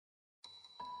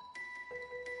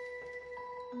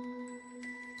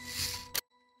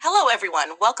everyone,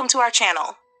 welcome to our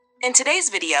channel. In today's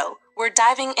video, we're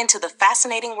diving into the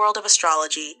fascinating world of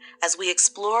astrology as we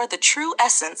explore the true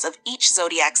essence of each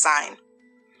zodiac sign.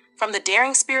 From the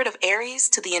daring spirit of Aries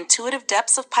to the intuitive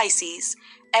depths of Pisces,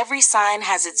 every sign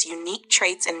has its unique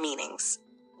traits and meanings.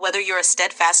 Whether you're a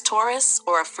steadfast Taurus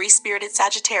or a free-spirited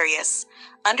Sagittarius,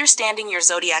 understanding your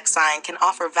zodiac sign can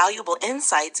offer valuable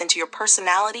insights into your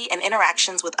personality and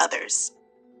interactions with others.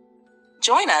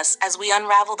 Join us as we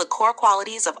unravel the core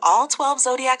qualities of all 12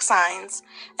 zodiac signs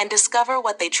and discover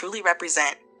what they truly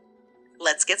represent.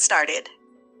 Let's get started.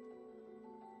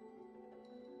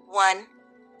 1.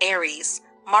 Aries,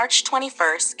 March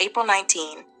 21st, April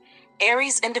 19.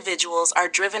 Aries individuals are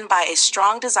driven by a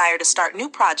strong desire to start new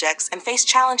projects and face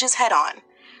challenges head-on.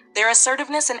 Their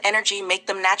assertiveness and energy make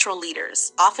them natural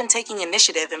leaders, often taking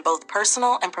initiative in both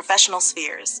personal and professional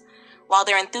spheres. While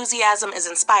their enthusiasm is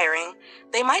inspiring,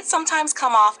 they might sometimes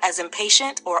come off as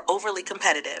impatient or overly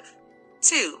competitive.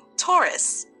 2.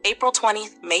 Taurus, April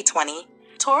 20th, May 20.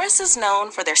 Taurus is known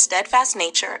for their steadfast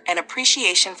nature and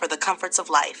appreciation for the comforts of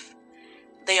life.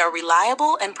 They are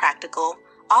reliable and practical,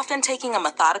 often taking a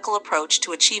methodical approach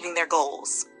to achieving their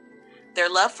goals. Their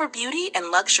love for beauty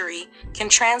and luxury can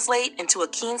translate into a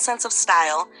keen sense of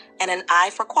style and an eye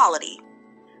for quality.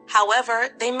 However,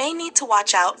 they may need to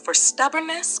watch out for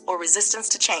stubbornness or resistance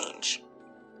to change.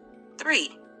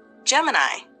 3.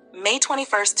 Gemini, May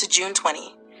 21st to June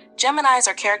 20. Geminis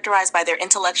are characterized by their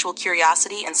intellectual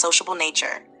curiosity and sociable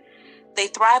nature. They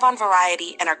thrive on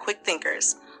variety and are quick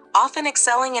thinkers, often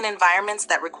excelling in environments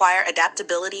that require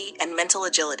adaptability and mental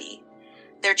agility.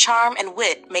 Their charm and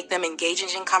wit make them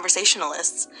engaging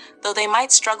conversationalists, though they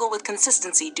might struggle with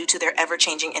consistency due to their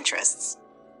ever-changing interests.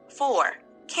 4.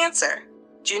 Cancer,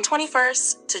 June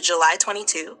 21st to July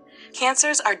 22.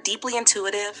 Cancers are deeply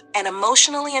intuitive and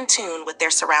emotionally in tune with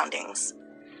their surroundings.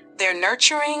 Their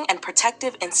nurturing and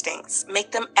protective instincts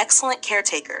make them excellent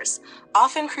caretakers,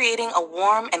 often creating a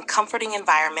warm and comforting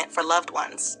environment for loved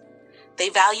ones. They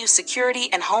value security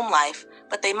and home life,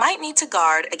 but they might need to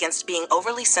guard against being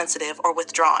overly sensitive or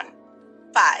withdrawn.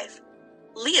 5.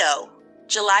 Leo,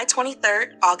 July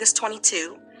 23rd, August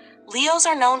 22. Leos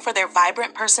are known for their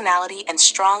vibrant personality and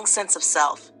strong sense of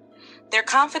self. Their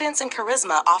confidence and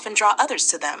charisma often draw others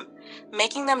to them,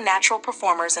 making them natural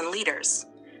performers and leaders.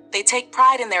 They take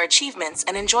pride in their achievements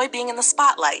and enjoy being in the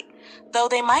spotlight, though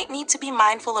they might need to be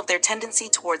mindful of their tendency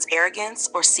towards arrogance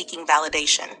or seeking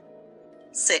validation.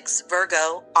 6.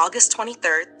 Virgo, August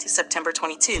 23rd to September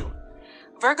 22.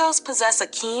 Virgos possess a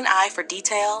keen eye for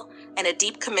detail and a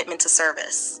deep commitment to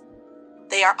service.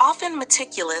 They are often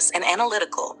meticulous and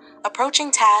analytical,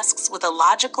 approaching tasks with a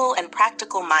logical and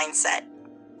practical mindset.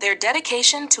 Their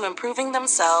dedication to improving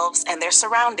themselves and their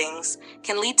surroundings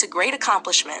can lead to great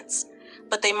accomplishments,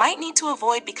 but they might need to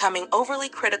avoid becoming overly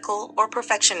critical or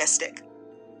perfectionistic.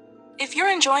 If you're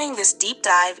enjoying this deep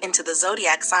dive into the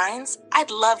zodiac signs,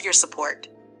 I'd love your support.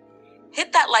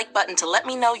 Hit that like button to let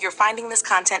me know you're finding this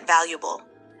content valuable.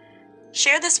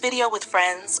 Share this video with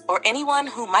friends or anyone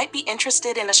who might be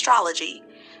interested in astrology,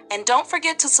 and don't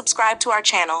forget to subscribe to our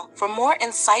channel for more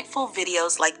insightful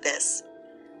videos like this.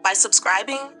 By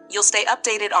subscribing, you'll stay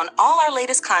updated on all our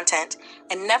latest content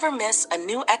and never miss a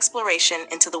new exploration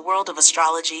into the world of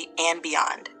astrology and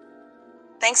beyond.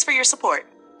 Thanks for your support.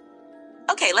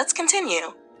 Okay, let's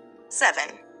continue.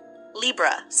 7.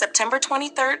 Libra, September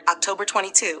 23rd, October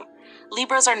 22.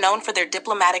 Libras are known for their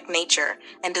diplomatic nature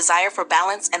and desire for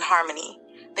balance and harmony.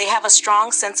 They have a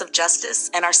strong sense of justice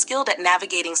and are skilled at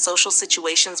navigating social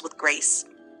situations with grace.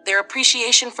 Their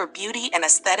appreciation for beauty and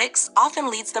aesthetics often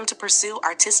leads them to pursue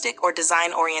artistic or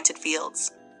design-oriented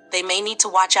fields. They may need to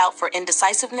watch out for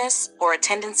indecisiveness or a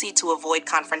tendency to avoid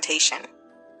confrontation.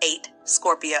 8.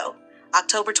 Scorpio,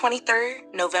 October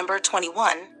 23rd, November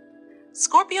 21.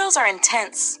 Scorpios are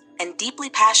intense and deeply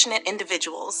passionate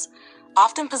individuals,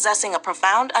 often possessing a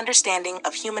profound understanding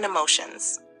of human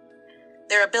emotions.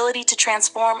 Their ability to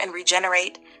transform and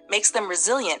regenerate makes them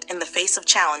resilient in the face of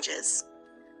challenges.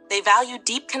 They value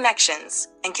deep connections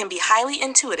and can be highly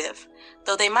intuitive,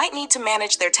 though they might need to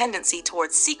manage their tendency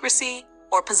towards secrecy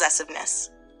or possessiveness.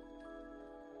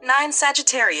 9.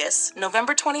 Sagittarius,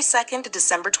 November 22nd to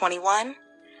December 21.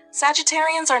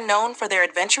 Sagittarians are known for their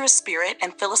adventurous spirit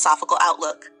and philosophical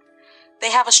outlook. They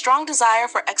have a strong desire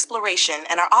for exploration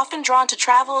and are often drawn to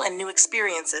travel and new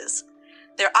experiences.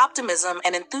 Their optimism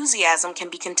and enthusiasm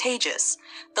can be contagious,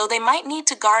 though they might need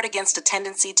to guard against a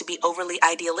tendency to be overly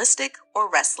idealistic or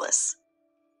restless.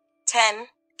 10.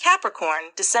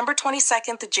 Capricorn, December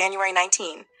 22nd to January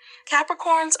 19.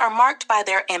 Capricorns are marked by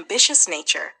their ambitious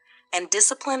nature and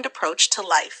disciplined approach to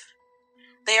life.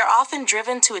 They are often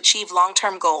driven to achieve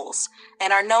long-term goals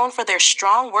and are known for their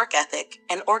strong work ethic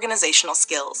and organizational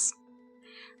skills.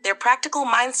 Their practical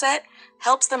mindset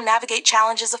helps them navigate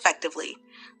challenges effectively,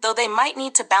 though they might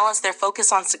need to balance their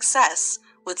focus on success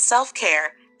with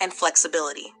self-care and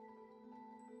flexibility.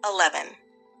 11.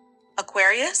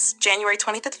 Aquarius, January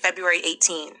 20th to February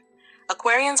 18.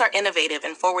 Aquarians are innovative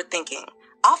and forward-thinking,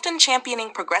 often championing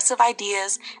progressive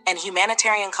ideas and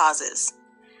humanitarian causes.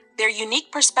 Their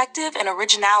unique perspective and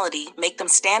originality make them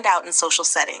stand out in social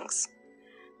settings.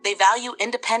 They value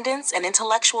independence and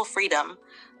intellectual freedom,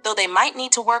 though they might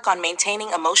need to work on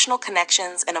maintaining emotional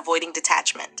connections and avoiding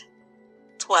detachment.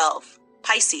 12.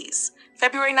 Pisces,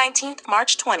 February 19th,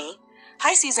 March 20.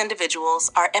 Pisces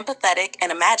individuals are empathetic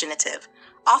and imaginative,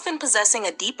 often possessing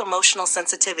a deep emotional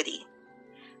sensitivity.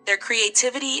 Their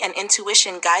creativity and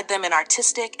intuition guide them in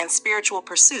artistic and spiritual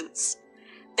pursuits.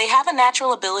 They have a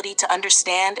natural ability to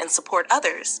understand and support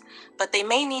others, but they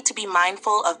may need to be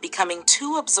mindful of becoming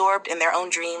too absorbed in their own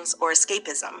dreams or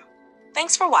escapism.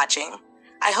 Thanks for watching.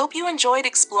 I hope you enjoyed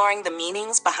exploring the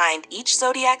meanings behind each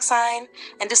zodiac sign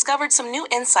and discovered some new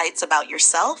insights about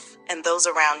yourself and those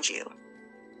around you.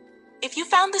 If you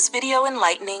found this video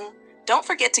enlightening, don't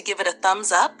forget to give it a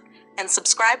thumbs up and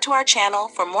subscribe to our channel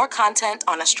for more content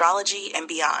on astrology and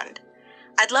beyond.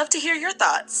 I'd love to hear your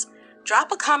thoughts.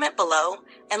 Drop a comment below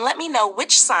and let me know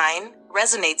which sign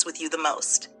resonates with you the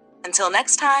most. Until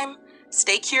next time,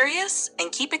 stay curious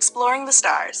and keep exploring the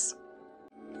stars.